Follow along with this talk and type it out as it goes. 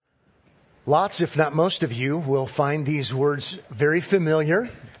Lots, if not most of you, will find these words very familiar.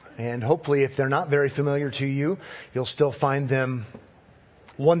 And hopefully, if they're not very familiar to you, you'll still find them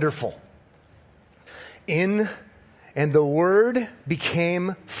wonderful. And the Word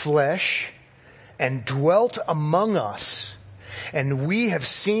became flesh and dwelt among us. And we have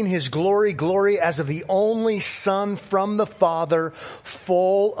seen His glory, glory as of the only Son from the Father,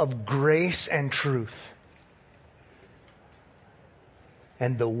 full of grace and truth.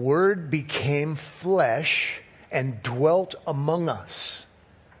 And the Word became flesh and dwelt among us.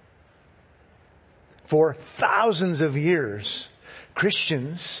 For thousands of years,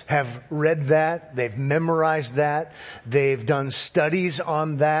 Christians have read that, they've memorized that, they've done studies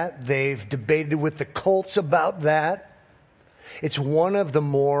on that, they've debated with the cults about that. It's one of the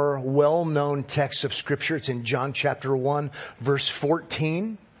more well-known texts of Scripture. It's in John chapter 1, verse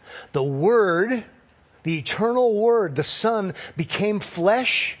 14. The Word, the eternal Word, the Son, became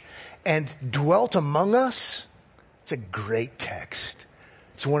flesh and dwelt among us. It's a great text.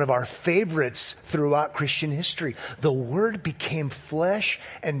 It's one of our favorites throughout Christian history. The Word became flesh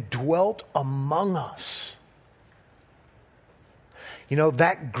and dwelt among us. You know,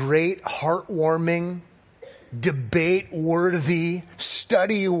 that great, heartwarming, debate-worthy,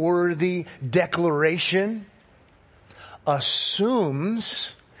 study-worthy declaration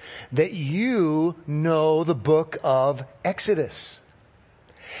assumes that you know the book of Exodus.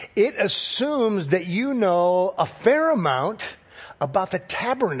 It assumes that you know a fair amount about the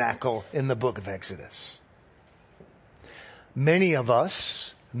tabernacle in the book of Exodus. Many of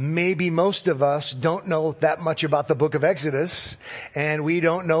us, maybe most of us, don't know that much about the book of Exodus, and we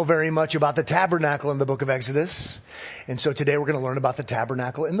don't know very much about the tabernacle in the book of Exodus. And so today we're going to learn about the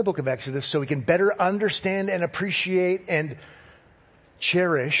tabernacle in the book of Exodus so we can better understand and appreciate and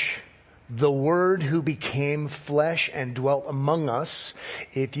cherish the Word who became flesh and dwelt among us.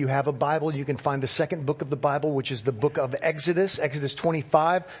 If you have a Bible, you can find the second book of the Bible, which is the book of Exodus, Exodus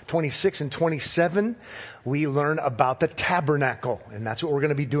 25, 26, and 27. We learn about the tabernacle, and that's what we're going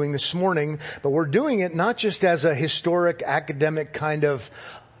to be doing this morning. But we're doing it not just as a historic, academic kind of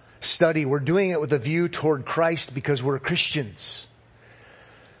study. We're doing it with a view toward Christ because we're Christians.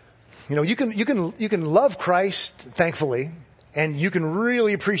 You know, you can love Christ, thankfully, and you can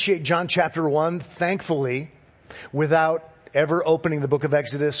really appreciate John chapter 1, thankfully, without ever opening the book of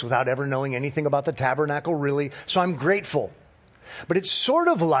Exodus, without ever knowing anything about the tabernacle, really. So I'm grateful. But it's sort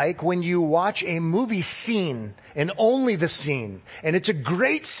of like when you watch a movie scene, and only the scene, and it's a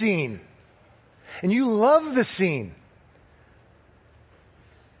great scene, and you love the scene,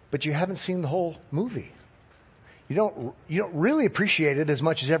 but you haven't seen the whole movie. You don't really appreciate it as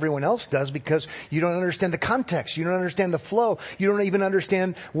much as everyone else does because you don't understand the context. You don't understand the flow. You don't even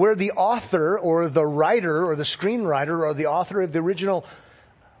understand where the author or the writer or the screenwriter or the author of the original,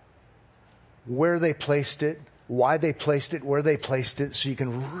 where they placed it, why they placed it, where they placed it, so you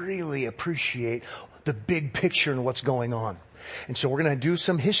can really appreciate the big picture and what's going on. And so we're going to do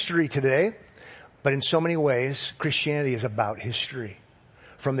some history today, but in so many ways, Christianity is about history.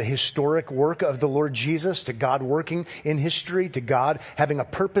 From the historic work of the Lord Jesus to God working in history to God having a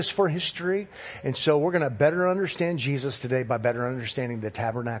purpose for history. And so we're going to better understand Jesus today by better understanding the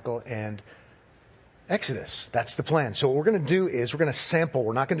tabernacle and Exodus. That's the plan. So what we're going to do is we're going to sample.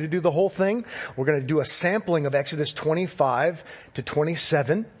 We're not going to do the whole thing. We're going to do a sampling of Exodus 25 to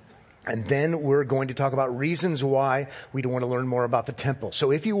 27. And then we're going to talk about reasons why we want to learn more about the temple.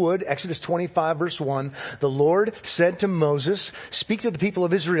 So if you would, Exodus 25 verse 1, the Lord said to Moses, "Speak to the people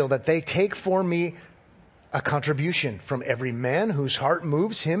of Israel that they take for me a contribution from every man whose heart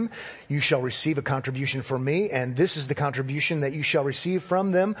moves him. You shall receive a contribution from me. And this is the contribution that you shall receive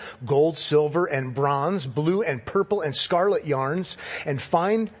from them: gold, silver, and bronze, blue and purple and scarlet yarns, and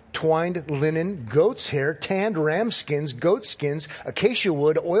fine twined linen, goat's hair, tanned ram skins, goat skins, acacia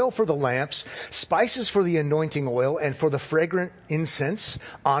wood, oil for the lamps, spices for the anointing oil and for the fragrant incense,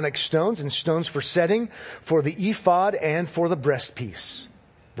 onyx stones and stones for setting, for the ephod and for the breastpiece."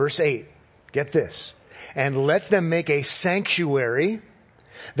 Verse 8, get this. "And let them make a sanctuary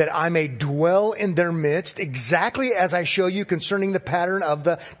that I may dwell in their midst, exactly as I show you concerning the pattern of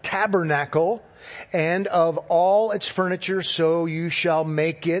the tabernacle and of all its furniture, so you shall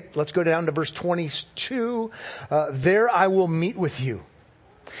make it." Let's go down to verse 22. "There I will meet with you.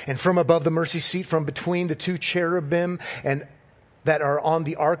 And from above the mercy seat, from between the two cherubim and that are on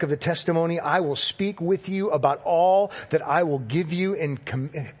the ark of the testimony, I will speak with you about all that I will give you in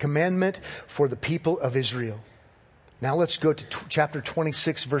commandment for the people of Israel." Now let's go to chapter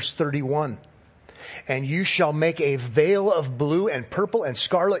 26, verse 31. And you shall make a veil of blue and purple and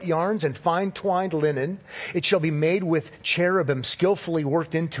scarlet yarns and fine twined linen. It shall be made with cherubim skillfully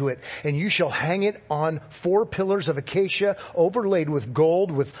worked into it. And you shall hang it on 4 pillars of acacia overlaid with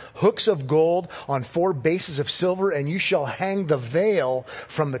gold, with hooks of gold on 4 bases of silver. And you shall hang the veil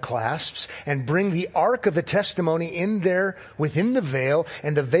from the clasps and bring the ark of the testimony in there within the veil.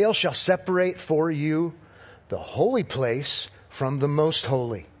 And the veil shall separate for you the holy place from the most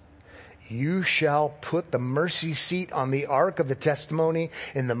holy. You shall put the mercy seat on the ark of the testimony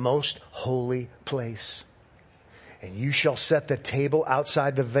in the most holy place. And you shall set the table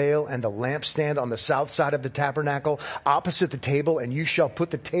outside the veil and the lampstand on the south side of the tabernacle opposite the table. And you shall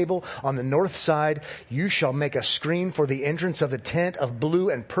put the table on the north side. You shall make a screen for the entrance of the tent of blue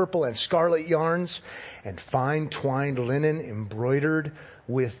and purple and scarlet yarns and fine twined linen embroidered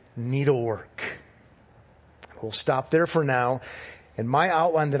with needlework. We'll stop there for now. And my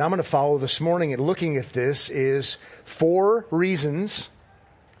outline that I'm going to follow this morning in looking at this is 4 reasons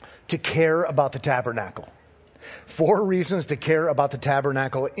to care about the tabernacle. 4 reasons to care about the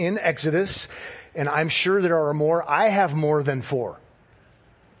tabernacle in Exodus. And I'm sure there are more. I have more than 4.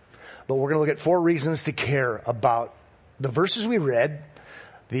 But we're going to look at 4 reasons to care about the verses we read,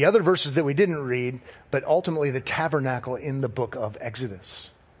 the other verses that we didn't read, but ultimately the tabernacle in the book of Exodus.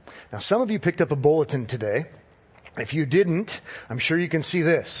 Now, some of you picked up a bulletin today. If you didn't, I'm sure you can see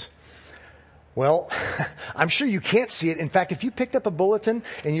this. Well, I'm sure you can't see it. In fact, if you picked up a bulletin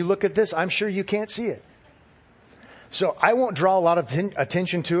and you look at this, I'm sure you can't see it. So I won't draw a lot of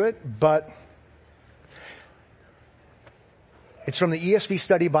attention to it, but it's from the ESV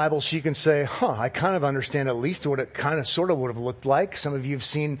Study Bible, so you can say, I kind of understand at least what it kind of sort of would have looked like. Some of you have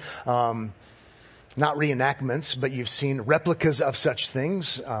seen not reenactments, but you've seen replicas of such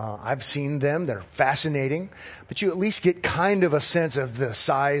things. I've seen them. They're fascinating. But you at least get kind of a sense of the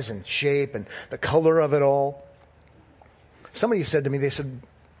size and shape and the color of it all. Somebody said to me, they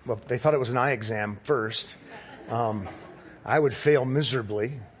thought it was an eye exam first. I would fail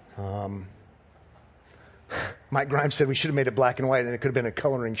miserably. Mike Grimes said we should have made it black and white and it could have been a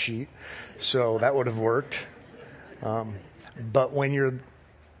coloring sheet. So that would have worked. But when you're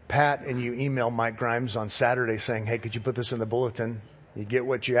Pat and you email Mike Grimes on Saturday saying, hey, could you put this in the bulletin? You get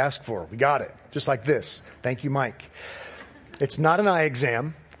what you asked for. We got it. Just like this. Thank you, Mike. It's not an eye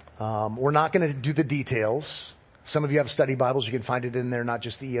exam. We're not going to do the details. Some of you have study Bibles. You can find it in there, not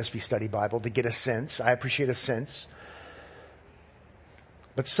just the ESV Study Bible, to get a sense. I appreciate a sense.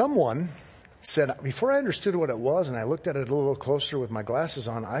 But someone said, before I understood what it was and I looked at it a little closer with my glasses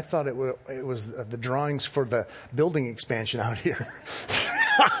on, I thought it was the drawings for the building expansion out here.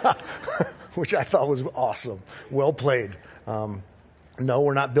 Which I thought was awesome. Well played. No,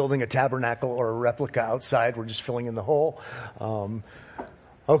 we're not building a tabernacle or a replica outside. We're just filling in the hole.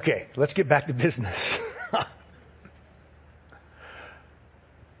 Okay, let's get back to business.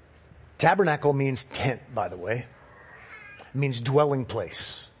 Tabernacle means tent, by the way. It means dwelling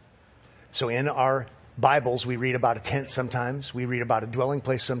place. So in our Bibles, we read about a tent sometimes. We read about a dwelling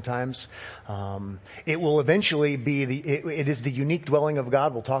place sometimes. It will eventually be it is the unique dwelling of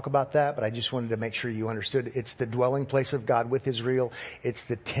God. We'll talk about that, but I just wanted to make sure you understood. It's the dwelling place of God with Israel. It's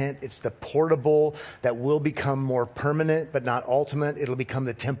the tent. It's the portable that will become more permanent, but not ultimate. It'll become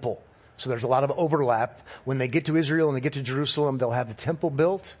the temple. So there's a lot of overlap. When they get to Israel and they get to Jerusalem, they'll have the temple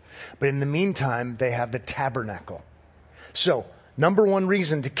built. But in the meantime, they have the tabernacle. So, number 1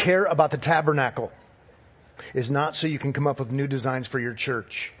 reason to care about the tabernacle is not so you can come up with new designs for your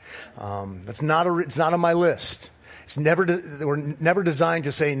church. It's not on my list. We're never designed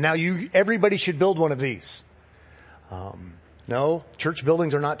to say, now everybody should build one of these. No, church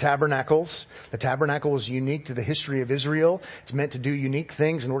buildings are not tabernacles. The tabernacle was unique to the history of Israel. It's meant to do unique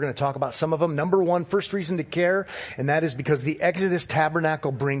things, and we're going to talk about some of them. Number 1, first reason to care, and that is because the Exodus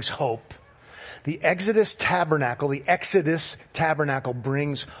tabernacle brings hope. The Exodus tabernacle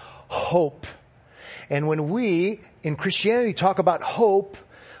brings hope. And when we, in Christianity, talk about hope,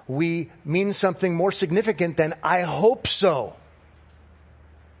 we mean something more significant than I hope so.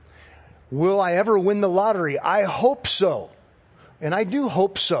 Will I ever win the lottery? I hope so. And I do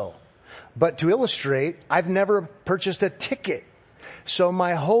hope so. But to illustrate, I've never purchased a ticket. So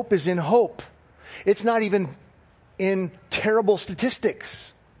my hope is in hope. It's not even in terrible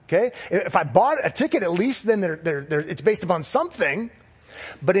statistics. Okay? If I bought a ticket, at least then it's based upon something.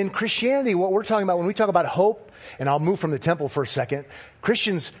 But in Christianity, what we're talking about when we talk about hope, and I'll move from the temple for a second,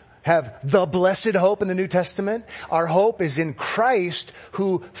 Christians have the blessed hope in the New Testament. Our hope is in Christ,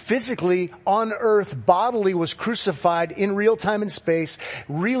 who physically on earth bodily was crucified in real time and space,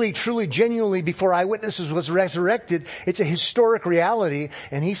 really, truly, genuinely before eyewitnesses was resurrected. It's a historic reality.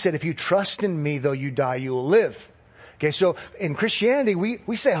 And he said, if you trust in me, though you die, you will live. Okay, so in Christianity,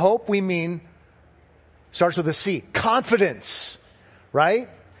 we say hope, we mean, starts with a C, confidence, right?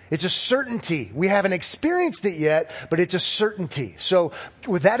 It's a certainty. We haven't experienced it yet, but it's a certainty. So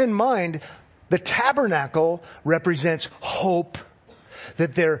with that in mind, the tabernacle represents hope,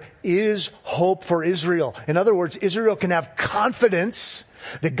 that there is hope for Israel. In other words, Israel can have confidence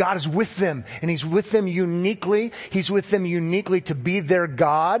that God is with them, and He's with them uniquely. He's with them uniquely to be their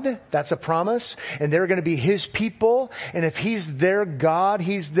God. That's a promise. And they're going to be His people. And if He's their God,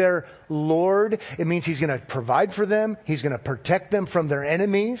 He's their Lord, it means He's going to provide for them. He's going to protect them from their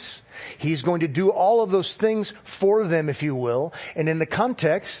enemies. He's going to do all of those things for them, if you will. And in the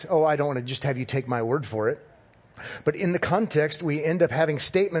context, I don't want to just have you take my word for it, but in the context, we end up having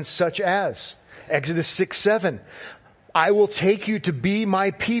statements such as Exodus 6:7. I will take you to be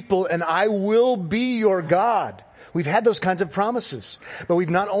my people and I will be your God. We've had those kinds of promises, but we've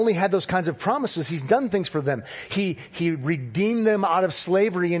not only had those kinds of promises, He's done things for them. He redeemed them out of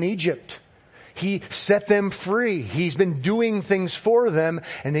slavery in Egypt. He set them free. He's been doing things for them,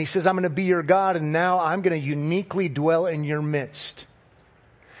 and He says, I'm going to be your God, and now I'm going to uniquely dwell in your midst.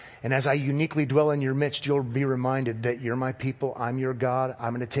 And as I uniquely dwell in your midst, you'll be reminded that you're my people, I'm your God, I'm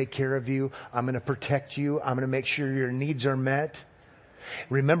going to take care of you, I'm going to protect you, I'm going to make sure your needs are met.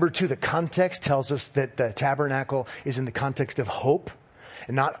 Remember too, the context tells us that the tabernacle is in the context of hope.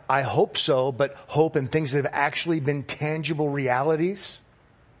 And not, I hope so, but hope in things that have actually been tangible realities.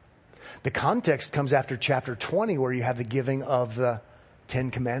 The context comes after chapter 20, where you have the giving of the 10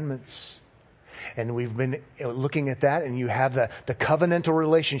 Commandments. And we've been looking at that, and you have the covenantal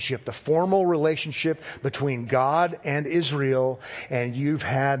relationship, the formal relationship between God and Israel, and you've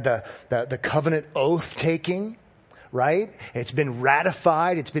had the covenant oath taking, right? It's been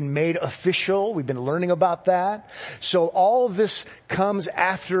ratified. It's been made official. We've been learning about that. So all of this comes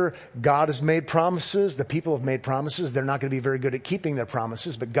after God has made promises. The people have made promises. They're not going to be very good at keeping their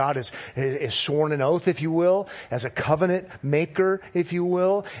promises, but God is sworn an oath, if you will, as a covenant maker, if you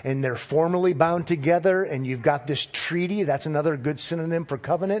will, and they're formally bound together, and you've got this treaty. That's another good synonym for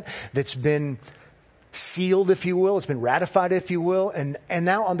covenant that's been sealed, if you will. It's been ratified, if you will. And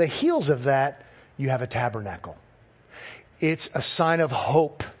now on the heels of that, you have a tabernacle. It's a sign of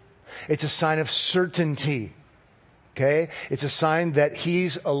hope. It's a sign of certainty. Okay? It's a sign that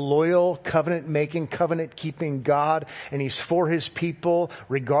He's a loyal, covenant-making, covenant-keeping God, and He's for His people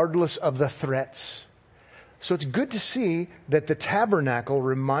regardless of the threats. So it's good to see that the tabernacle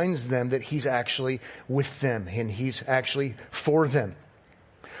reminds them that He's actually with them and He's actually for them.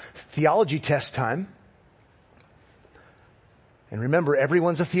 Theology test time. And remember,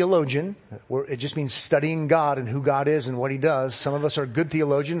 everyone's a theologian. It just means studying God and who God is and what He does. Some of us are good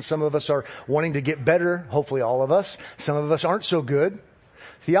theologians. Some of us are wanting to get better. Hopefully all of us. Some of us aren't so good.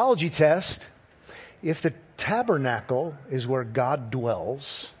 Theology test. If the tabernacle is where God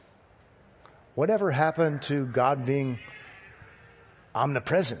dwells, whatever happened to God being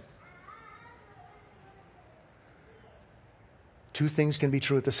omnipresent? Two things can be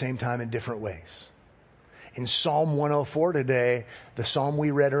true at the same time in different ways. In Psalm 104 today, the psalm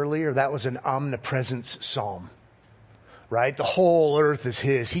we read earlier, that was an omnipresence psalm, right? The whole earth is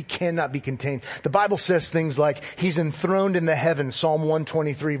His. He cannot be contained. The Bible says things like He's enthroned in the heavens, Psalm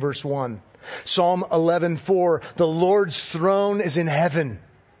 123 verse 1. Psalm 11:4, the Lord's throne is in heaven.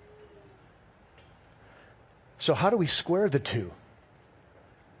 So how do we square the two?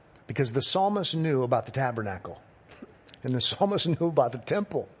 Because the psalmist knew about the tabernacle, and the psalmist knew about the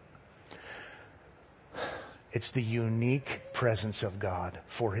temple. It's the unique presence of God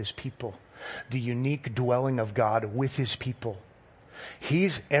for His people. The unique dwelling of God with His people.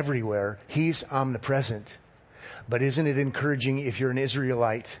 He's everywhere. He's omnipresent. But isn't it encouraging if you're an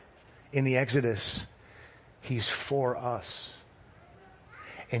Israelite in the Exodus? He's for us.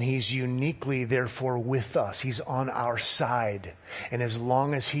 And He's uniquely, therefore, with us. He's on our side. And as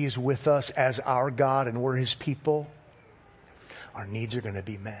long as He is with us as our God and we're His people, our needs are going to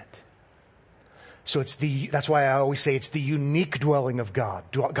be met. So that's why I always say it's the unique dwelling of God.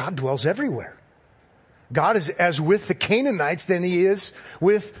 God dwells everywhere. God is as with the Canaanites than He is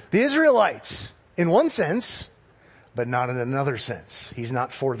with the Israelites in one sense, but not in another sense. He's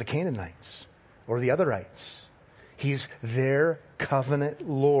not for the Canaanites or the otherites. He's their covenant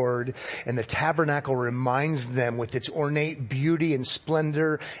Lord, and the tabernacle reminds them with its ornate beauty and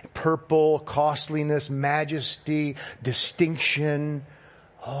splendor, purple, costliness, majesty, distinction,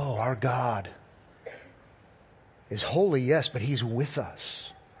 Oh, our God is holy, yes, but He's with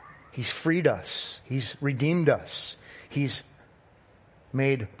us. He's freed us. He's redeemed us. He's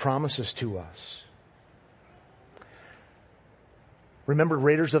made promises to us. Remember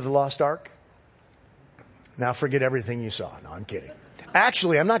Raiders of the Lost Ark? Now forget everything you saw. No, I'm kidding.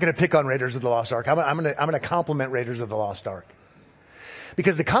 Actually, I'm not going to pick on Raiders of the Lost Ark. I'm going to compliment Raiders of the Lost Ark.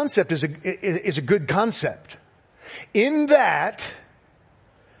 Because the concept is a good concept. In that,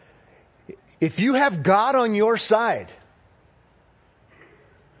 if you have God on your side,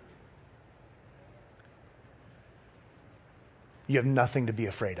 you have nothing to be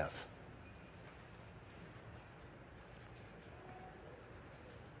afraid of.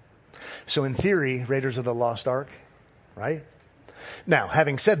 So in theory, Raiders of the Lost Ark, right? Now,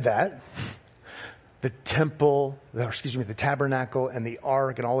 having said that, the tabernacle and the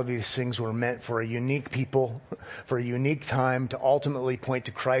ark and all of these things were meant for a unique people, for a unique time to ultimately point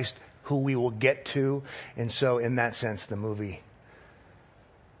to Christ, who we will get to. And so in that sense, the movie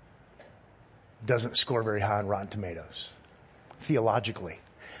doesn't score very high on Rotten Tomatoes, theologically.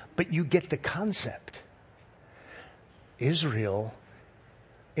 But you get the concept. Israel,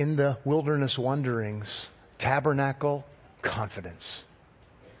 in the wilderness wanderings, tabernacle, confidence.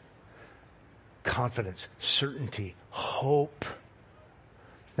 Confidence, certainty, hope.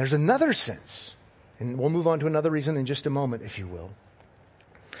 There's another sense, and we'll move on to another reason in just a moment, if you will.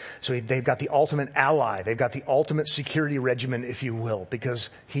 So they've got the ultimate ally. They've got the ultimate security regimen, if you will, because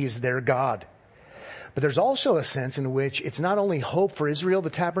He's their God. But there's also a sense in which it's not only hope for Israel, the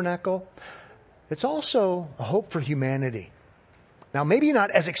tabernacle, it's also a hope for humanity. Now, maybe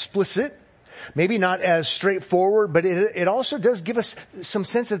not as explicit, maybe not as straightforward, but it also does give us some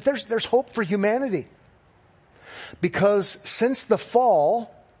sense that there's hope for humanity. Because since the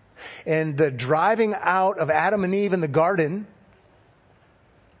fall and the driving out of Adam and Eve in the garden,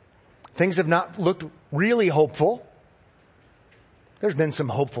 things have not looked really hopeful. There's been some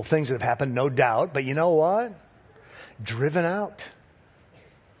hopeful things that have happened, no doubt, but you know what? Driven out.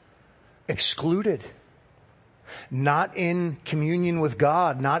 Excluded. Not in communion with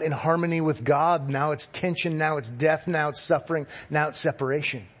God, not in harmony with God. Now it's tension, now it's death, now it's suffering, now it's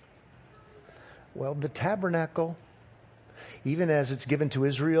separation. Well, the tabernacle, even as it's given to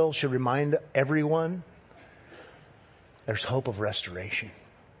Israel, should remind everyone there's hope of restoration.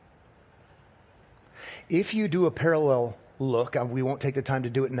 If you do a parallel look, we won't take the time to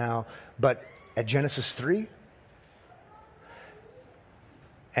do it now, but at Genesis 3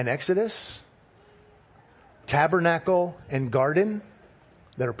 and Exodus, tabernacle and garden,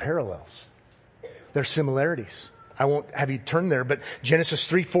 there are parallels. There are similarities. I won't have you turn there, but Genesis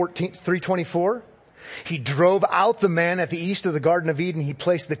 3:24, He drove out the man at the east of the Garden of Eden. He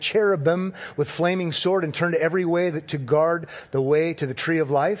placed the cherubim with flaming sword and turned every way to guard the way to the tree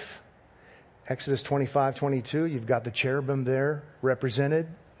of life. Exodus 25:22, you've got the cherubim there represented.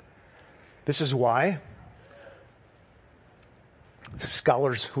 This is why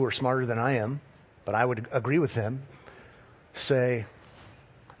scholars who are smarter than I am, but I would agree with them, say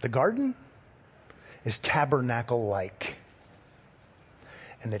the garden is tabernacle-like.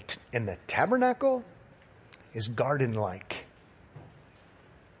 And the tabernacle is garden-like.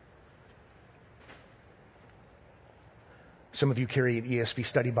 Some of you carry an ESV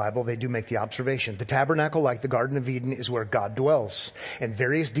study Bible. They do make the observation. The tabernacle, like the Garden of Eden, is where God dwells. And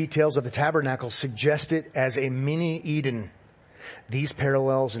various details of the tabernacle suggest it as a mini Eden. These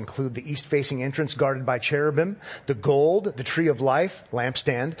parallels include the east-facing entrance guarded by cherubim, the gold, the tree of life,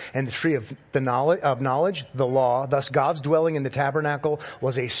 lampstand, and the tree of knowledge, the law. Thus, God's dwelling in the tabernacle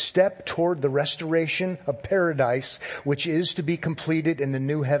was a step toward the restoration of paradise, which is to be completed in the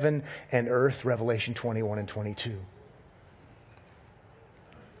new heaven and earth, Revelation 21 and 22.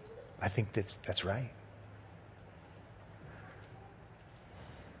 I think that's right.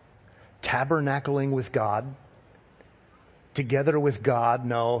 Tabernacling with God, together with God,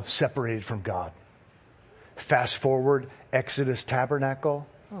 no, separated from God. Fast forward, Exodus tabernacle.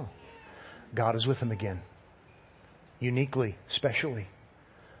 Oh, God is with them again. Uniquely, specially.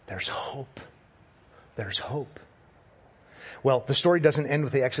 There's hope. There's hope. Well, the story doesn't end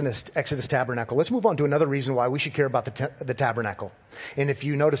with the Exodus tabernacle. Let's move on to another reason why we should care about the tabernacle. And if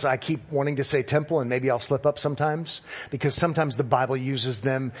you notice, I keep wanting to say temple, and maybe I'll slip up sometimes, because sometimes the Bible uses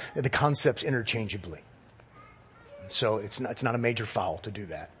them, the concepts interchangeably. So it's not a major foul to do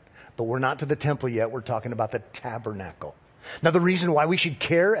that. But we're not to the temple yet. We're talking about the tabernacle. Now, the reason why we should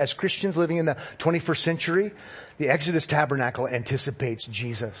care as Christians living in the 21st century, the Exodus tabernacle anticipates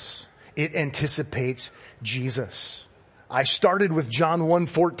Jesus. It anticipates Jesus. I started with John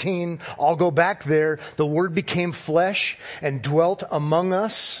 1:14. I'll go back there. The Word became flesh and dwelt among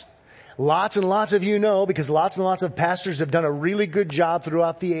us. Lots and lots of you know, because lots and lots of pastors have done a really good job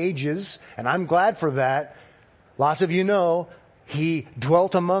throughout the ages, and I'm glad for that. Lots of you know, He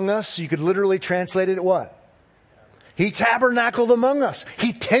dwelt among us. You could literally translate it what? He tabernacled among us.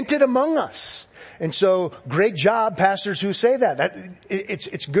 He tented among us. And so, great job, pastors who say that.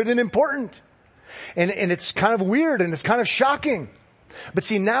 It's good and important. And it's kind of weird and it's kind of shocking. But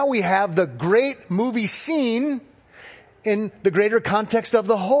see, now we have the great movie scene in the greater context of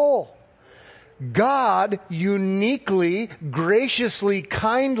the whole. God uniquely, graciously,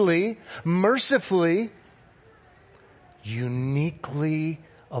 kindly, mercifully, uniquely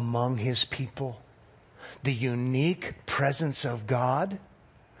among His people. The unique presence of God.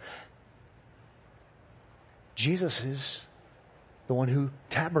 Jesus is the one who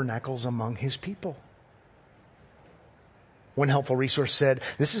tabernacles among His people. One helpful resource said,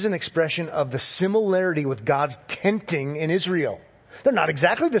 this is an expression of the similarity with God's tenting in Israel. They're not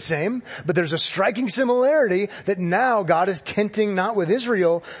exactly the same, but there's a striking similarity that now God is tenting not with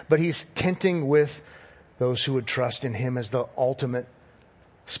Israel, but He's tenting with those who would trust in Him as the ultimate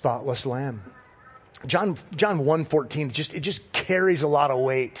spotless Lamb. John 1:14, it just carries a lot of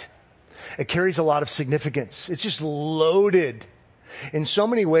weight. It carries a lot of significance. It's just loaded. In so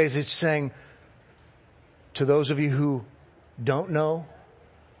many ways, it's saying to those of you who don't know,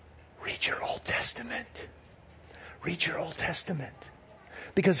 read your Old Testament. Read your Old Testament.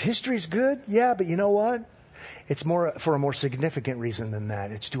 Because history's good, yeah, but you know what? It's more for a more significant reason than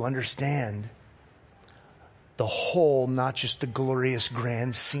that. It's to understand the whole, not just the glorious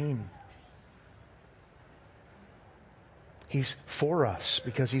grand scene. He's for us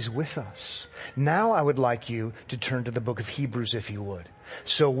because He's with us. Now I would like you to turn to the book of Hebrews, if you would.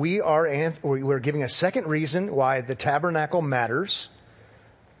 So we're giving a second reason why the tabernacle matters.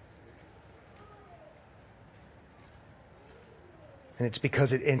 And it's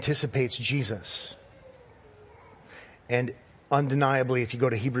because it anticipates Jesus. And undeniably, if you go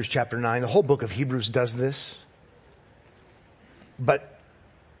to Hebrews chapter 9, the whole book of Hebrews does this. But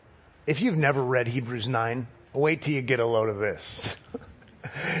if you've never read Hebrews 9, wait till you get a load of this.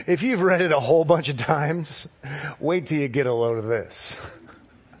 If you've read it a whole bunch of times, wait till you get a load of this.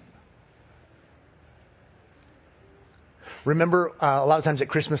 Remember, a lot of times at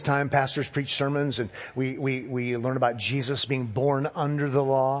Christmas time, pastors preach sermons and we learn about Jesus being born under the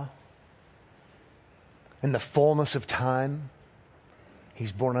law. In the fullness of time,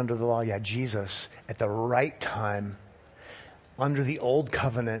 He's born under the law. Yeah, Jesus, at the right time, under the old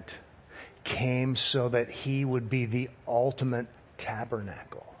covenant, came so that He would be the ultimate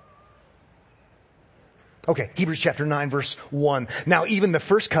tabernacle. Okay, Hebrews chapter 9 verse 1. Now even the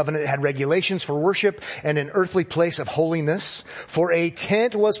first covenant had regulations for worship and an earthly place of holiness. For a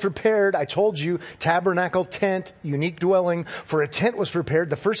tent was prepared. I told you, tabernacle, tent, unique dwelling. For a tent was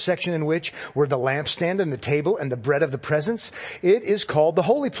prepared, the first section in which were the lampstand and the table and the bread of the presence. It is called the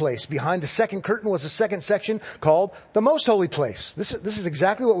holy place. Behind the second curtain was a second section called the most holy place. This is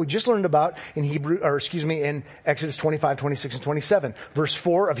exactly what we just learned about in in Exodus 25, 26, and 27. Verse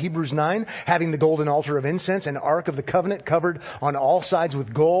 4 of Hebrews 9, having the golden altar of incense and ark of the covenant covered on all sides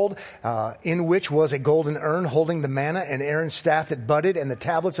with gold, in which was a golden urn holding the manna and Aaron's staff that budded and the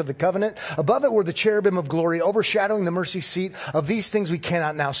tablets of the covenant. Above it were the cherubim of glory overshadowing the mercy seat. Of these things we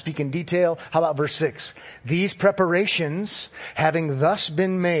cannot now speak in detail. How about verse 6? These preparations having thus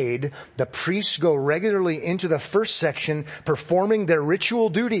been made, the priests go regularly into the first section performing their ritual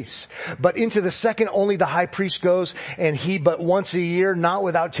duties. But into the second only the high priest goes, and he but once a year, not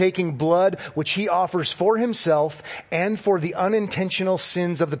without taking blood, which he offers for himself and for the unintentional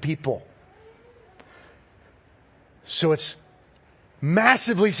sins of the people. So it's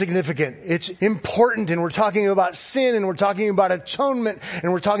massively significant. It's important, and we're talking about sin, and we're talking about atonement,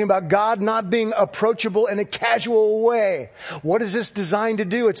 and we're talking about God not being approachable in a casual way. What is this designed to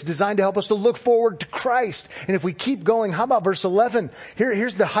do? It's designed to help us to look forward to Christ. And if we keep going, how about verse 11?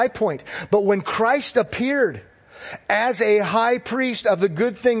 Here's the high point. But when Christ appeared as a high priest of the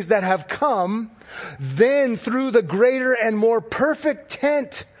good things that have come, then through the greater and more perfect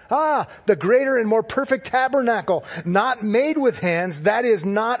tent, the greater and more perfect tabernacle, not made with hands, that is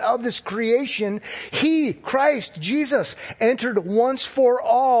not of this creation, He, Christ, Jesus, entered once for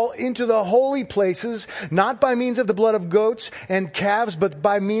all into the holy places, not by means of the blood of goats and calves, but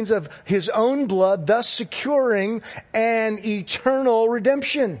by means of His own blood, thus securing an eternal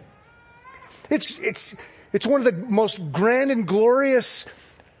redemption. It's one of the most grand and glorious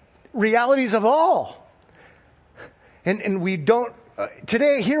realities of all. And we don't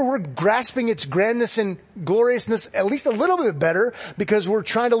today here we're grasping its grandness and gloriousness at least a little bit better because we're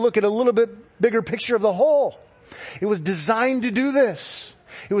trying to look at a little bit bigger picture of the whole. It was designed to do this.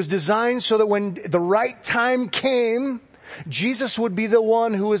 It was designed so that when the right time came, Jesus would be the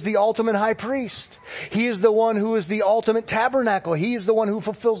one who is the ultimate high priest. He is the one who is the ultimate tabernacle. He is the one who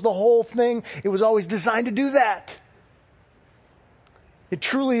fulfills the whole thing. It was always designed to do that. It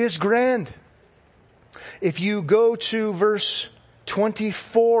truly is grand. If you go to verse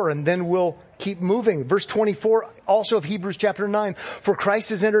 24, and then we'll keep moving. Verse 24 also of Hebrews chapter 9. For Christ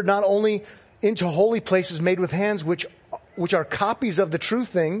has entered not only into holy places made with hands, which are copies of the true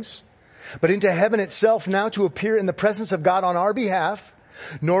things, but into heaven itself now to appear in the presence of God on our behalf.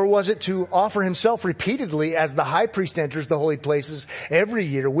 Nor was it to offer himself repeatedly as the high priest enters the holy places every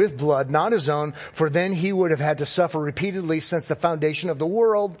year with blood, not his own, for then he would have had to suffer repeatedly since the foundation of the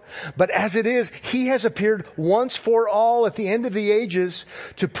world. But as it is, he has appeared once for all at the end of the ages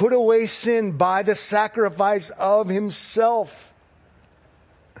to put away sin by the sacrifice of himself.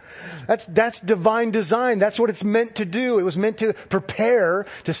 That's divine design. That's what it's meant to do. It was meant to prepare,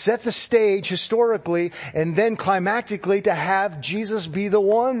 to set the stage historically, and then climactically to have Jesus be the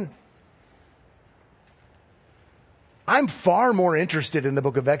one. I'm far more interested in the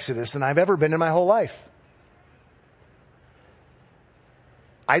book of Exodus than I've ever been in my whole life.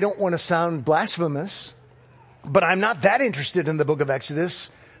 I don't want to sound blasphemous, but I'm not that interested in the book of Exodus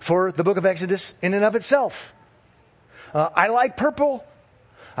for the book of Exodus in and of itself. I like purple.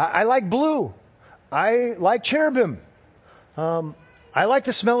 I like blue. I like cherubim. I like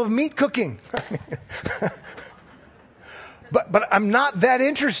the smell of meat cooking. But I'm not that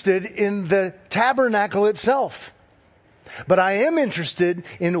interested in the tabernacle itself. But I am interested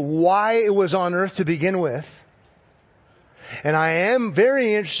in why it was on earth to begin with. And I am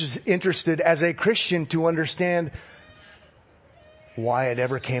very interested as a Christian to understand why it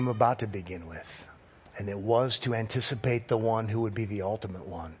ever came about to begin with. And it was to anticipate the one who would be the ultimate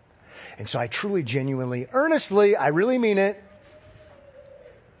one. And so I truly, genuinely, earnestly, I really mean it,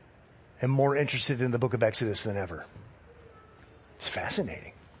 am more interested in the book of Exodus than ever. It's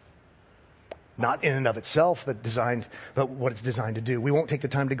fascinating. Not in and of itself, but what it's designed to do. We won't take the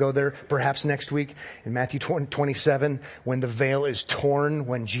time to go there. Perhaps next week in Matthew 27, when the veil is torn,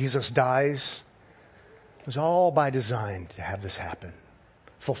 when Jesus dies. It was all by design to have this happen.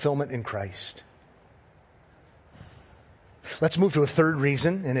 Fulfillment in Christ. Let's move to a third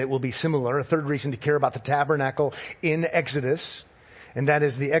reason, and it will be similar, a third reason to care about the tabernacle in Exodus, and that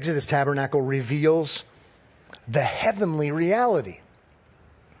is the Exodus tabernacle reveals the heavenly reality.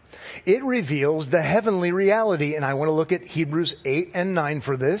 It reveals the heavenly reality, and I want to look at Hebrews 8 and 9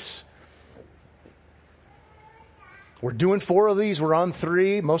 for this. We're doing 4 of these, we're on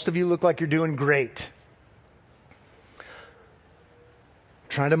 3. Most of you look like you're doing great.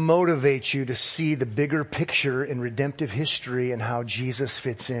 Trying to motivate you to see the bigger picture in redemptive history and how Jesus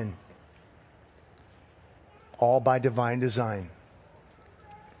fits in. All by divine design.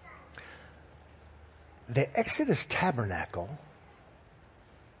 The Exodus tabernacle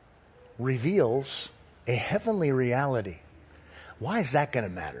reveals a heavenly reality. Why is that going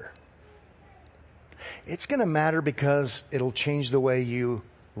to matter? It's going to matter because it'll change the way you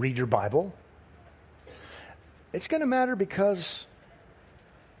read your Bible. It's going to matter because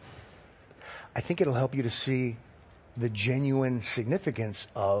I think it'll help you to see the genuine significance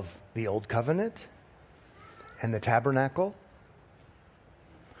of the Old Covenant and the tabernacle.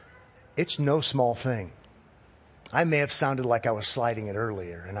 It's no small thing. I may have sounded like I was sliding it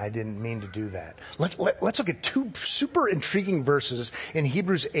earlier, and I didn't mean to do that. Let's look at 2 super intriguing verses in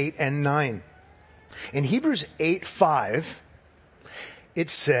Hebrews 8 and 9. In Hebrews 8:5, it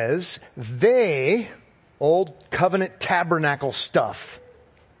says, they, Old Covenant tabernacle stuff,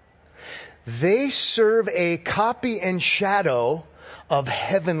 they serve a copy and shadow of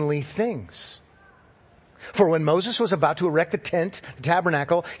heavenly things. For when Moses was about to erect the tent, the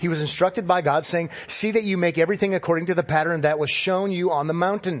tabernacle, he was instructed by God saying, see that you make everything according to the pattern that was shown you on the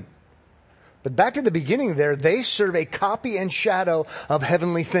mountain. But back to the beginning there, they serve a copy and shadow of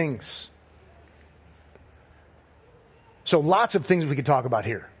heavenly things. So lots of things we could talk about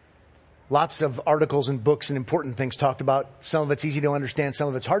here. Lots of articles and books and important things talked about. Some of it's easy to understand, some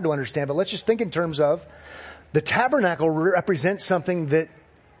of it's hard to understand. But let's just think in terms of the tabernacle represents something that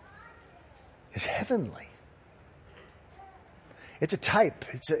is heavenly. It's a type.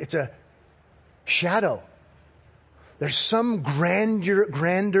 It's a shadow. There's some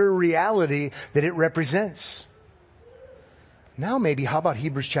grander reality that it represents. Now maybe, how about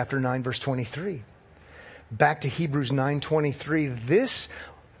Hebrews chapter 9, verse 23? Back to Hebrews 9:23.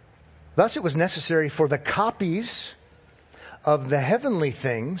 Thus it was necessary for the copies of the heavenly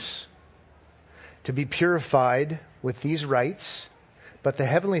things to be purified with these rites, but the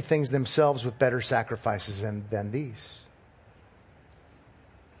heavenly things themselves with better sacrifices than these.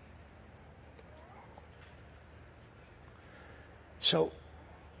 So,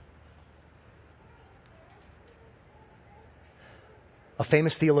 a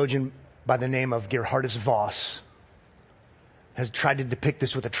famous theologian by the name of Gerhardus Voss has tried to depict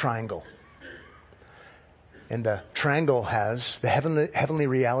this with a triangle. And the triangle has the heavenly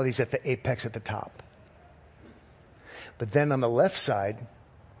realities at the apex at the top. But then on the left side,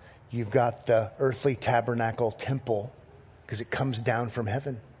 you've got the earthly tabernacle temple, because it comes down from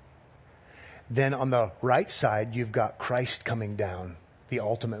heaven. Then on the right side, you've got Christ coming down, the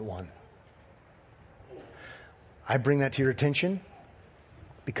ultimate one. I bring that to your attention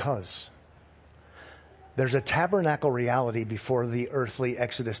because there's a tabernacle reality before the earthly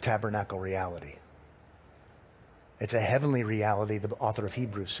Exodus tabernacle reality. It's a heavenly reality, the author of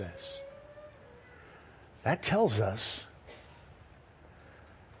Hebrews says. That tells us,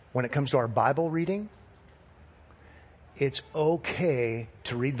 when it comes to our Bible reading, it's okay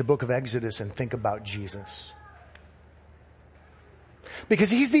to read the book of Exodus and think about Jesus. Because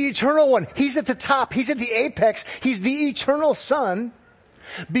he's the eternal one. He's at the top. He's at the apex. He's the eternal Son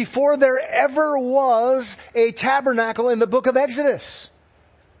before there ever was a tabernacle in the book of Exodus.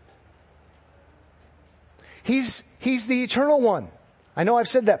 He's the eternal one. I know I've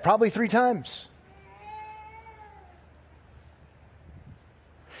said that probably 3 times.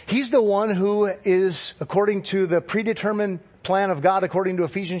 He's the one who is, according to the predetermined plan of God, according to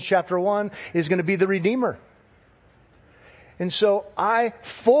Ephesians chapter 1, is going to be the Redeemer. And so I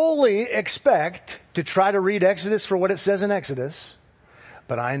fully expect to try to read Exodus for what it says in Exodus,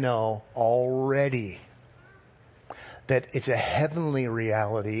 but I know already that it's a heavenly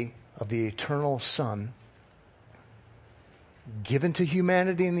reality of the eternal Son given to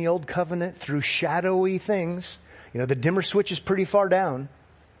humanity in the Old Covenant through shadowy things. You know, the dimmer switch is pretty far down.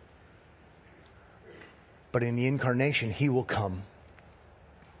 But in the incarnation, he will come.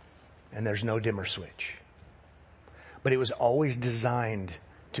 And there's no dimmer switch. But it was always designed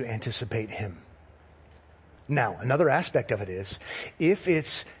to anticipate him. Now, another aspect of it is, if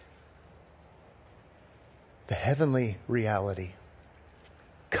it's the heavenly reality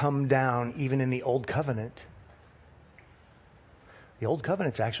come down even in the Old Covenant, the Old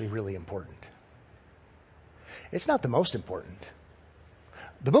Covenant's actually really important. It's not the most important.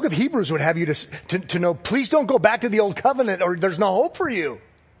 The book of Hebrews would have you to know, please don't go back to the Old Covenant or there's no hope for you.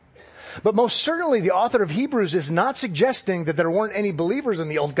 But most certainly the author of Hebrews is not suggesting that there weren't any believers in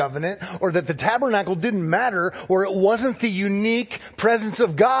the Old Covenant or that the tabernacle didn't matter or it wasn't the unique presence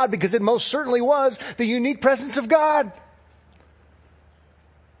of God, because it most certainly was the unique presence of God.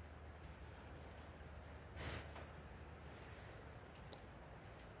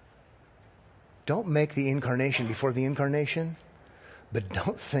 Don't make the incarnation before the incarnation, but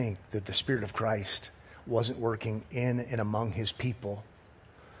don't think that the Spirit of Christ wasn't working in and among his people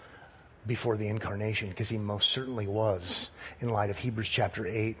before the incarnation, because he most certainly was in light of Hebrews chapter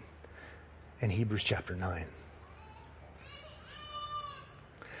 8 and Hebrews chapter 9.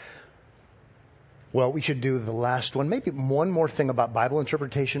 Well, we should do the last one. Maybe one more thing about Bible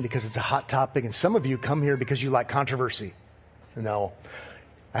interpretation, because it's a hot topic and some of you come here because you like controversy. No,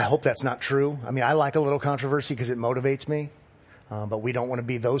 I hope that's not true. I mean, I like a little controversy because it motivates me. But we don't want to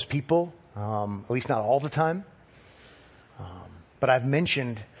be those people, at least not all the time. But I've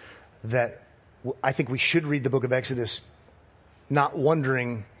mentioned that I think we should read the book of Exodus not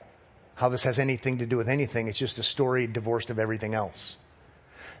wondering how this has anything to do with anything. It's just a story divorced of everything else.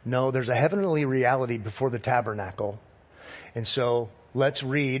 No, there's a heavenly reality before the tabernacle. And so let's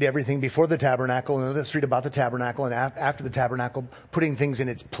read everything before the tabernacle, and let's read about the tabernacle, and after the tabernacle, putting things in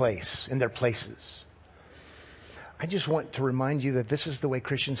its place, in their places. I just want to remind you that this is the way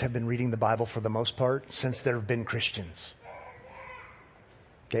Christians have been reading the Bible for the most part since there have been Christians.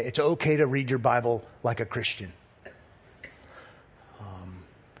 Okay, it's okay to read your Bible like a Christian.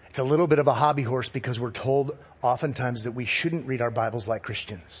 It's a little bit of a hobby horse because we're told oftentimes that we shouldn't read our Bibles like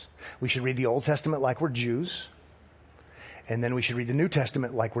Christians. We should read the Old Testament like we're Jews, and then we should read the New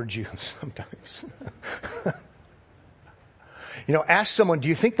Testament like we're Jews sometimes. You know, ask someone, do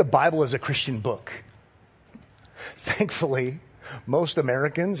you think the Bible is a Christian book? Thankfully, most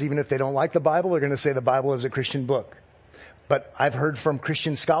Americans, even if they don't like the Bible, are going to say the Bible is a Christian book. But I've heard from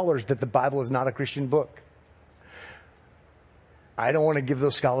Christian scholars that the Bible is not a Christian book. I don't want to give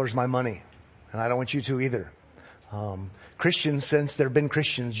those scholars my money, and I don't want you to either. Christians, since there have been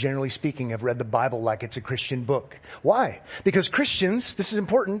Christians, generally speaking, have read the Bible like it's a Christian book. Why? Because Christians, this is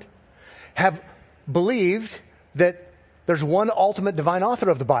important, have believed that There's one ultimate divine author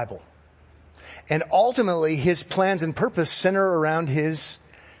of the Bible. And ultimately, his plans and purpose center around his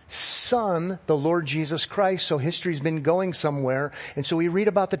Son, the Lord Jesus Christ. So history's been going somewhere. And so we read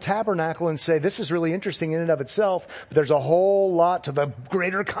about the tabernacle and say, this is really interesting in and of itself, but there's a whole lot to the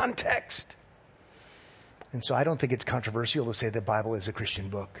greater context. And so I don't think it's controversial to say the Bible is a Christian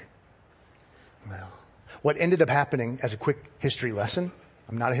book. Well, what ended up happening, as a quick history lesson,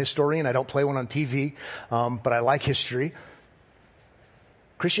 I'm not a historian, I don't play one on TV, but I like history.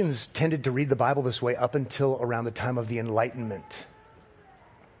 Christians tended to read the Bible this way up until around the time of the Enlightenment.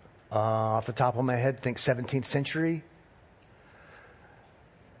 Off the top of my head, think 17th century,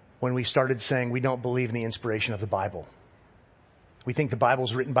 when we started saying we don't believe in the inspiration of the Bible. We think the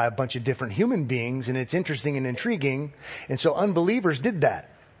Bible's written by a bunch of different human beings, and it's interesting and intriguing, and so unbelievers did that.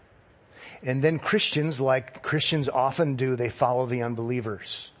 And then Christians, like Christians often do, they follow the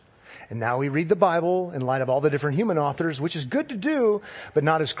unbelievers. And now we read the Bible in light of all the different human authors, which is good to do, but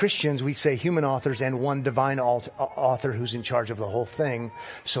not as Christians. We say human authors and one divine author who's in charge of the whole thing.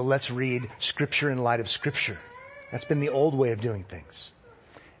 So let's read Scripture in light of Scripture. That's been the old way of doing things.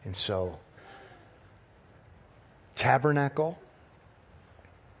 And so, tabernacle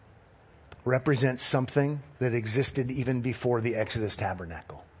represents something that existed even before the Exodus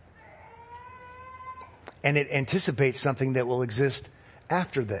tabernacle. And it anticipates something that will exist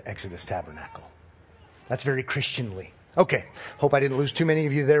after the Exodus tabernacle. That's very Christianly. Okay. Hope I didn't lose too many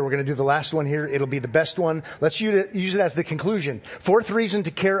of you there. We're going to do the last one here. It'll be the best one. Let's use it as the conclusion. Fourth reason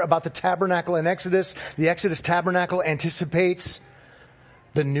to care about the tabernacle in Exodus. The Exodus tabernacle anticipates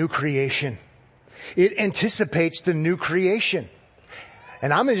the new creation. It anticipates the new creation.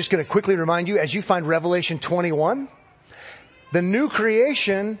 And I'm just going to quickly remind you, as you find Revelation 21, the new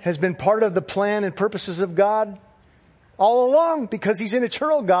creation has been part of the plan and purposes of God all along, because he's an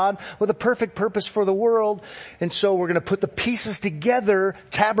eternal God with a perfect purpose for the world. And so we're going to put the pieces together.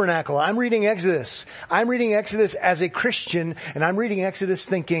 Tabernacle. I'm reading Exodus. I'm reading Exodus as a Christian, and I'm reading Exodus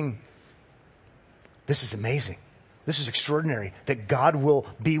thinking, this is amazing. This is extraordinary that God will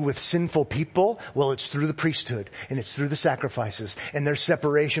be with sinful people. Well, it's through the priesthood and it's through the sacrifices, and there's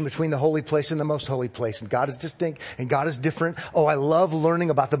separation between the holy place and the most holy place, and God is distinct and God is different. Oh, I love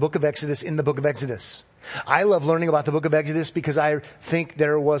learning about the book of Exodus in the book of Exodus. I love learning about the book of Exodus because I think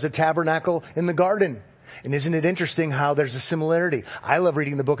there was a tabernacle in the garden. And isn't it interesting how there's a similarity? I love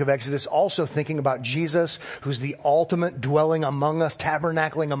reading the book of Exodus, also thinking about Jesus, who's the ultimate dwelling among us,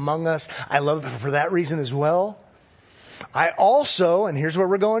 tabernacling among us. I love it for that reason as well. I also, and here's where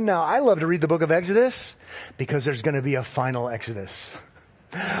we're going now, I love to read the book of Exodus because there's going to be a final Exodus.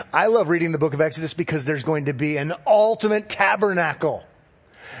 I love reading the book of Exodus because there's going to be an ultimate tabernacle.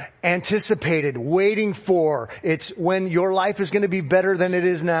 Anticipated, waiting for. It's when your life is going to be better than it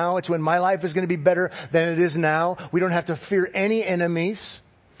is now. It's when my life is going to be better than it is now. We don't have to fear any enemies.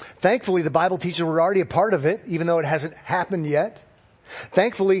 Thankfully, the Bible teaches we're already a part of it, even though it hasn't happened yet.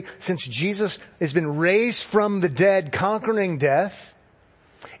 Thankfully, since Jesus has been raised from the dead, conquering death,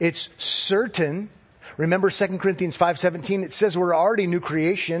 it's certain. Remember 2 Corinthians 5:17, it says we're already new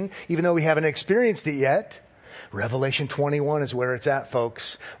creation, even though we haven't experienced it yet. Revelation 21 is where it's at,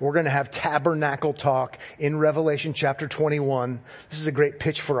 folks. We're going to have tabernacle talk in Revelation chapter 21. This is a great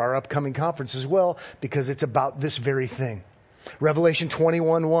pitch for our upcoming conference as well, because it's about this very thing. Revelation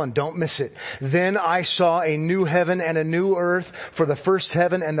 21:1, don't miss it. Then I saw a new heaven and a new earth, for the first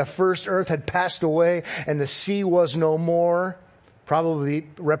heaven and the first earth had passed away, and the sea was no more. Probably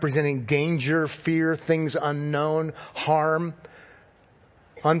representing danger, fear, things unknown, harm,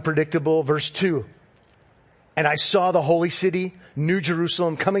 unpredictable. Verse 2. And I saw the holy city, New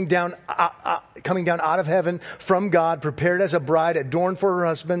Jerusalem, coming down out of heaven from God, prepared as a bride adorned for her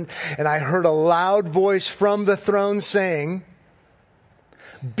husband. And I heard a loud voice from the throne saying,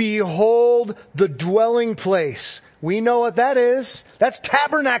 behold the dwelling place. We know what that is. That's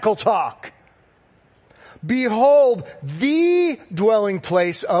tabernacle talk. Behold, the dwelling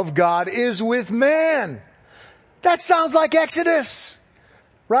place of God is with man. That sounds like Exodus,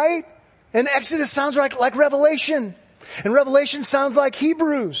 right? And Exodus sounds like Revelation. And Revelation sounds like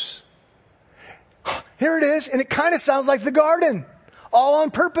Hebrews. Here it is. And it kind of sounds like the garden. All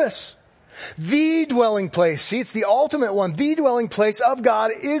on purpose. The dwelling place. See, it's the ultimate one. The dwelling place of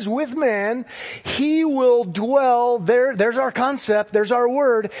God is with man. He will dwell there. There's our concept. There's our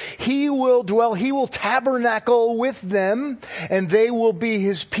word. He will dwell. He will tabernacle with them, and they will be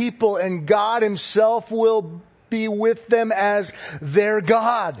his people, and God himself will be with them as their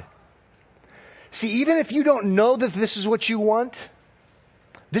God. See, even if you don't know that this is what you want,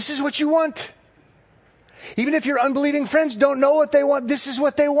 this is what you want. Even if your unbelieving friends don't know what they want, this is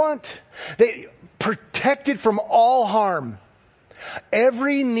what they want. protected from all harm,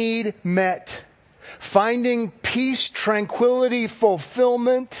 every need met, finding peace, tranquility,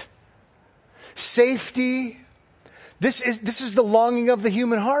 fulfillment, safety. This is the longing of the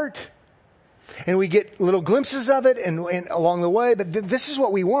human heart. And we get little glimpses of it and along the way, but this is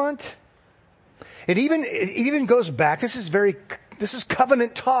what we want. It even goes back. This is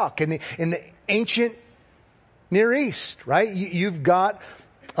covenant talk in the ancient Near East, right? You've got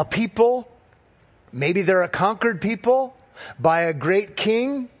a people, maybe they're a conquered people by a great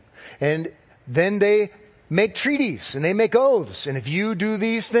king, and then they make treaties and they make oaths. And if you do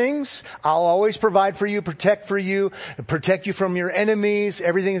these things, I'll always provide for you, protect you from your enemies.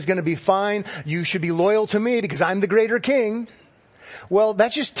 Everything is going to be fine. You should be loyal to me because I'm the greater king. Well,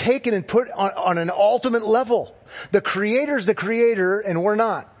 that's just taken and put on an ultimate level. The Creator's the Creator and we're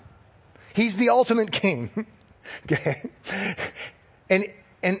not. He's the ultimate king. Okay.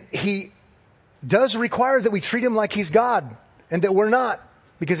 And He does require that we treat Him like He's God and that we're not,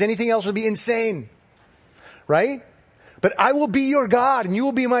 because anything else would be insane. Right? But I will be your God and you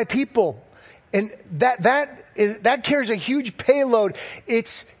will be my people. And that carries a huge payload.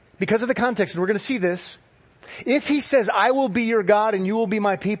 It's because of the context, and we're going to see this. If He says, I will be your God and you will be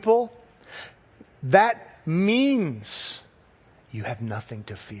my people, that means you have nothing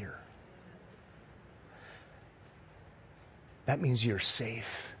to fear. That means you're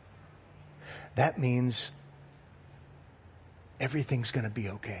safe. That means everything's going to be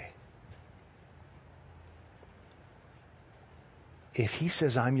okay. If He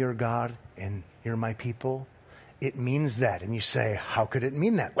says, I'm your God and you're my people, it means that. And you say, how could it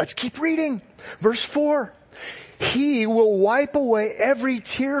mean that? Let's keep reading. Verse 4. He will wipe away every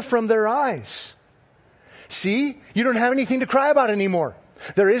tear from their eyes. See, you don't have anything to cry about anymore.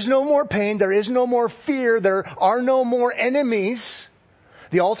 There is no more pain. There is no more fear. There are no more enemies.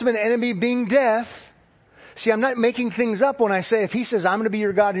 The ultimate enemy being death. See, I'm not making things up when I say if He says, I'm going to be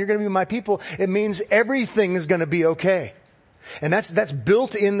your God and you're going to be my people, it means everything is going to be okay. And that's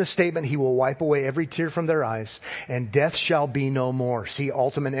built in the statement, He will wipe away every tear from their eyes, and death shall be no more. See,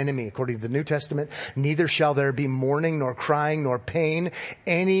 ultimate enemy, according to the New Testament, neither shall there be mourning, nor crying, nor pain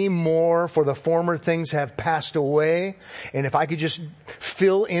any more, for the former things have passed away. And if I could just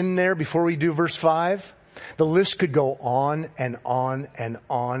fill in there before we do verse 5, the list could go on and on and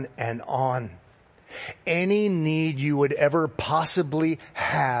on and on. Any need you would ever possibly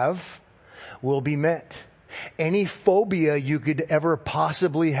have will be met. Any phobia you could ever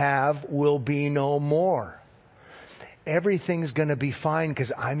possibly have will be no more. Everything's going to be fine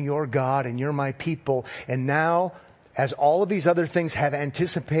because I'm your God and you're my people. And now, as all of these other things have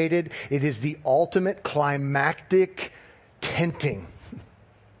anticipated, it is the ultimate climactic tenting,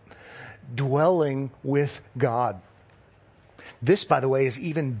 dwelling with God. This, by the way, is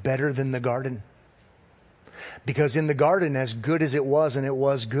even better than the garden. Because in the garden, as good as it was, and it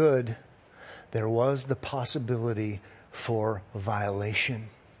was good, there was the possibility for violation.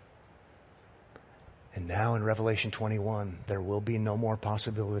 And now in Revelation 21, there will be no more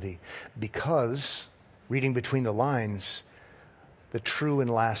possibility because, reading between the lines, the true and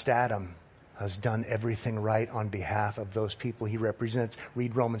last Adam has done everything right on behalf of those people he represents.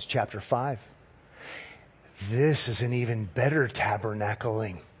 Read Romans chapter 5. This is an even better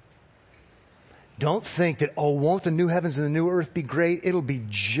tabernacling. Don't think that, won't the new heavens and the new earth be great? It'll be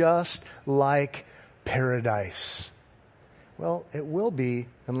just like paradise. Well, it will be,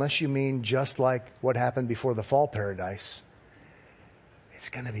 unless you mean just like what happened before the fall paradise. It's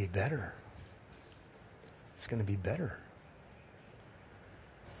going to be better. It's going to be better.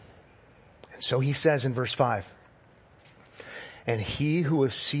 And so He says in verse 5, and He who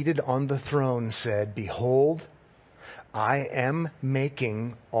was seated on the throne said, behold, I am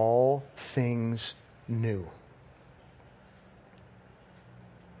making all things new.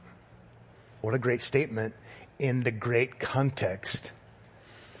 What a great statement in the great context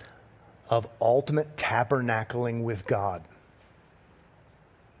of ultimate tabernacling with God.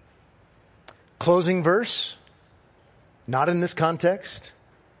 Closing verse, not in this context,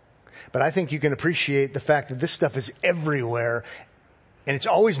 but I think you can appreciate the fact that this stuff is everywhere. And it's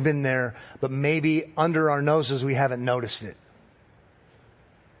always been there, but maybe under our noses we haven't noticed it.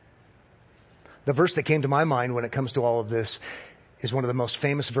 The verse that came to my mind when it comes to all of this is one of the most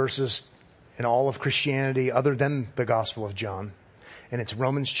famous verses in all of Christianity other than the Gospel of John. And it's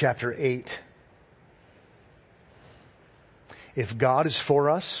Romans chapter 8. If God is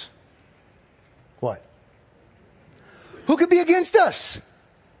for us, what? Who could be against us?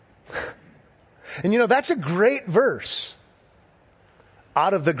 And that's a great verse.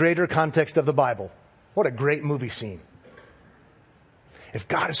 Out of the greater context of the Bible. What a great movie scene. If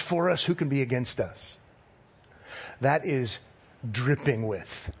God is for us, who can be against us? That is dripping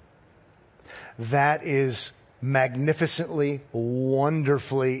with. That is magnificently,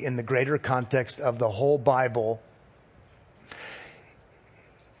 wonderfully, in the greater context of the whole Bible,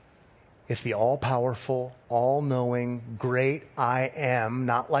 if the all-powerful, all-knowing, great I am,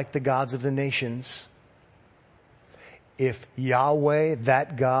 not like the gods of the nations, if Yahweh,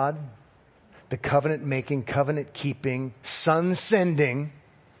 that God, the covenant-making, covenant-keeping, son-sending,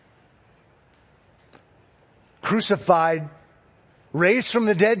 crucified, raised from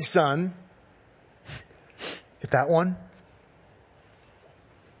the dead Son, if that one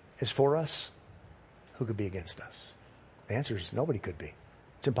is for us, who could be against us? The answer is nobody could be.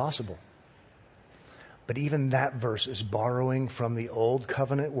 It's impossible. But even that verse is borrowing from the old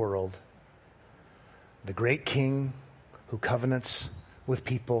covenant world, the great king who covenants with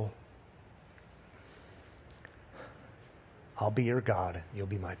people. I'll be your God, you'll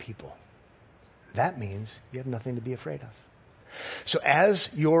be my people. That means you have nothing to be afraid of. So as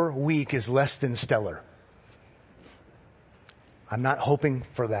your week is less than stellar, I'm not hoping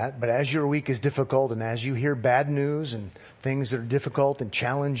for that, but as your week is difficult and as you hear bad news and things that are difficult and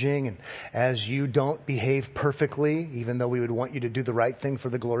challenging, and as you don't behave perfectly, even though we would want you to do the right thing for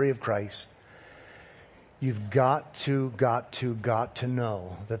the glory of Christ, you've got to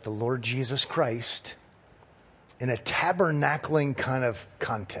know that the Lord Jesus Christ, in a tabernacling kind of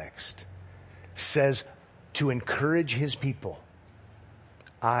context, says to encourage his people,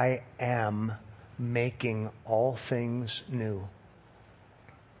 I am making all things new.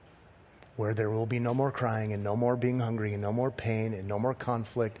 Where there will be no more crying and no more being hungry and no more pain and no more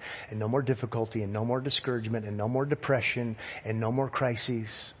conflict and no more difficulty and no more discouragement and no more depression and no more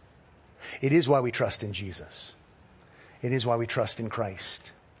crises. It is why we trust in Jesus. It is why we trust in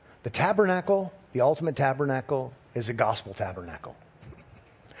Christ. The tabernacle, the ultimate tabernacle, is a gospel tabernacle.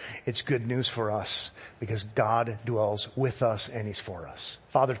 It's good news for us because God dwells with us and he's for us.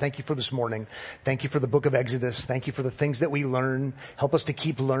 Father, thank you for this morning. Thank you for the book of Exodus. Thank you for the things that we learn. Help us to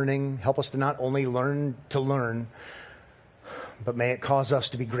keep learning. Help us to not only learn to learn, but may it cause us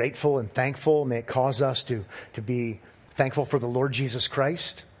to be grateful and thankful. May it cause us to be thankful for the Lord Jesus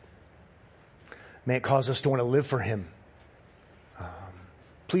Christ. May it cause us to want to live for him.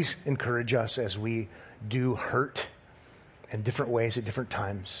 Please encourage us as we do hurt in different ways at different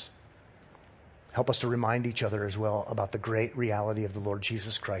times. Help us to remind each other as well about the great reality of the Lord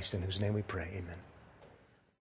Jesus Christ, in whose name we pray. Amen.